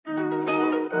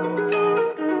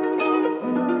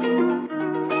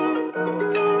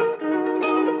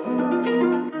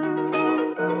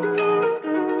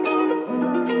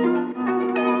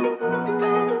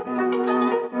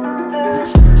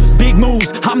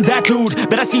I'm that dude,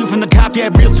 bet I see you from the top, yeah,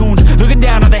 real soon. Looking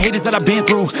down on the haters that I've been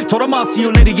through. Told them I'll see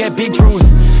you later, yeah, big truth.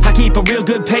 I keep a real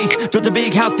good pace, built a big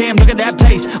house, damn, look at that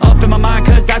place. Up in my mind,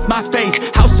 cause that's my space.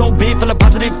 House so big, full of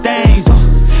positive things.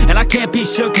 And I can't be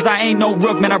shook, cause I ain't no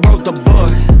rook, man, I wrote the book.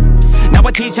 Now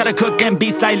I teach how to cook them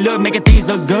beats like, look, making things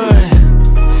look good.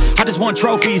 I just want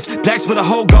trophies, blacks with a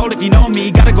whole goal if you know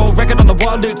me. Gotta go record on the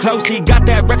wall, look closely. Got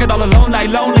that record all alone like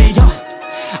lonely,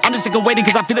 I'm just sick of waiting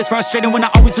cause I feel it's frustrating when I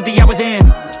always put the hours in.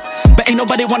 But ain't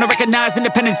nobody wanna recognize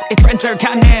independence, it threatens their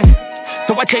continent.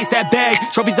 So I chase that bag,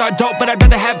 trophies are dope but I'd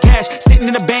rather have cash. Sitting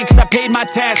in the bank cause I paid my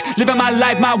tax. Living my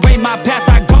life, my way, my path,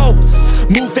 I go.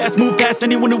 Move fast,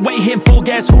 anyone who ain't hitting full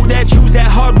gas. Who that, choose that,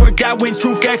 hard work, that wins,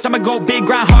 true facts. I'ma go big,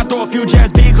 grind hard, throw a few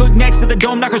jabs. Big hook next to the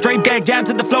dome, knock her straight back down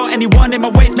to the floor. Anyone in my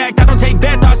way smacked, I don't take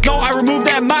bad thoughts, no, I remove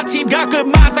that. My team got good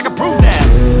minds, I can prove that.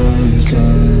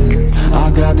 I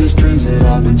got these dreams that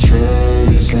I've been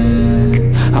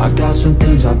chasing. I got some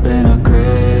things I've been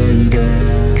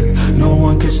upgrading. No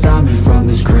one can stop me from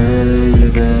this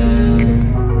craving.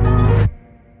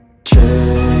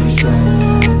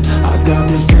 Chasing, I got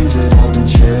these dreams that I've been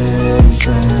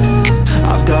chasing.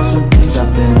 I've got some things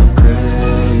I've been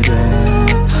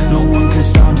upgrading. No one can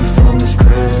stop me from this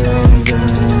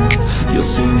craving. You'll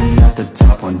see me at the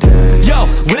top one day. Yo,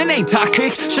 winning ain't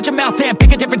toxic, shut your mouth and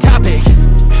pick a different topic.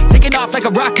 Taking off like a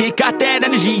rocket, got that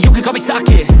energy, you can call me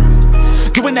socket.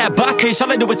 Doing that boss-ish, all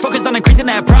I do is focus on increasing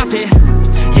that profit.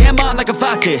 Yeah, I'm on like a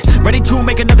faucet, ready to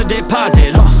make another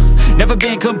deposit. Never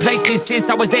been complacent, since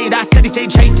I was 8, I steady stayed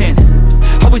chasing.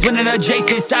 Always winning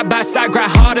adjacent, side by side,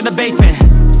 grind hard in the basement.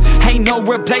 Ain't no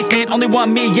replacement, only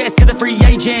one me, yes to the free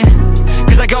agent.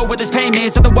 Cause I go with his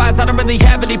payments, otherwise I don't really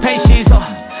have any patience.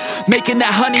 Making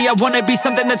that honey, I wanna be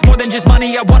something that's more than just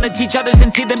money. I wanna teach others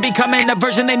and see them becoming a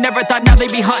version they never thought. Now they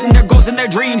be hunting their goals and their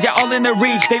dreams, yeah, all in their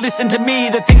reach. They listen to me,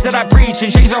 the things that I preach,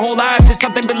 and change their whole lives to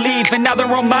something belief. And now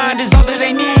their own mind is all that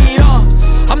they need.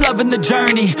 I'm loving the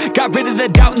journey, got rid of the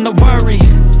doubt and the worry.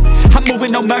 I'm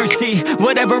moving no mercy,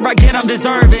 whatever I get I'm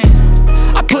deserving.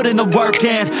 I put in the work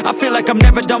in, I feel like I'm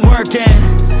never done working.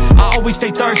 I always stay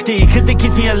thirsty, cause it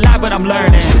keeps me alive when I'm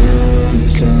learning.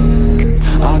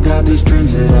 I got these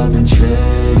dreams that I've been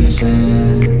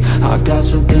chasing. I got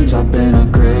some things I've been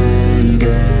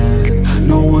upgrading.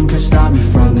 No one can stop me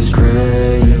from this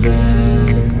craving.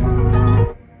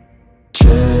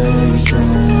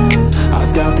 Chasing, I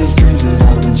got these dreams that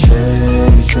I've been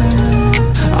chasing.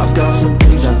 I've got some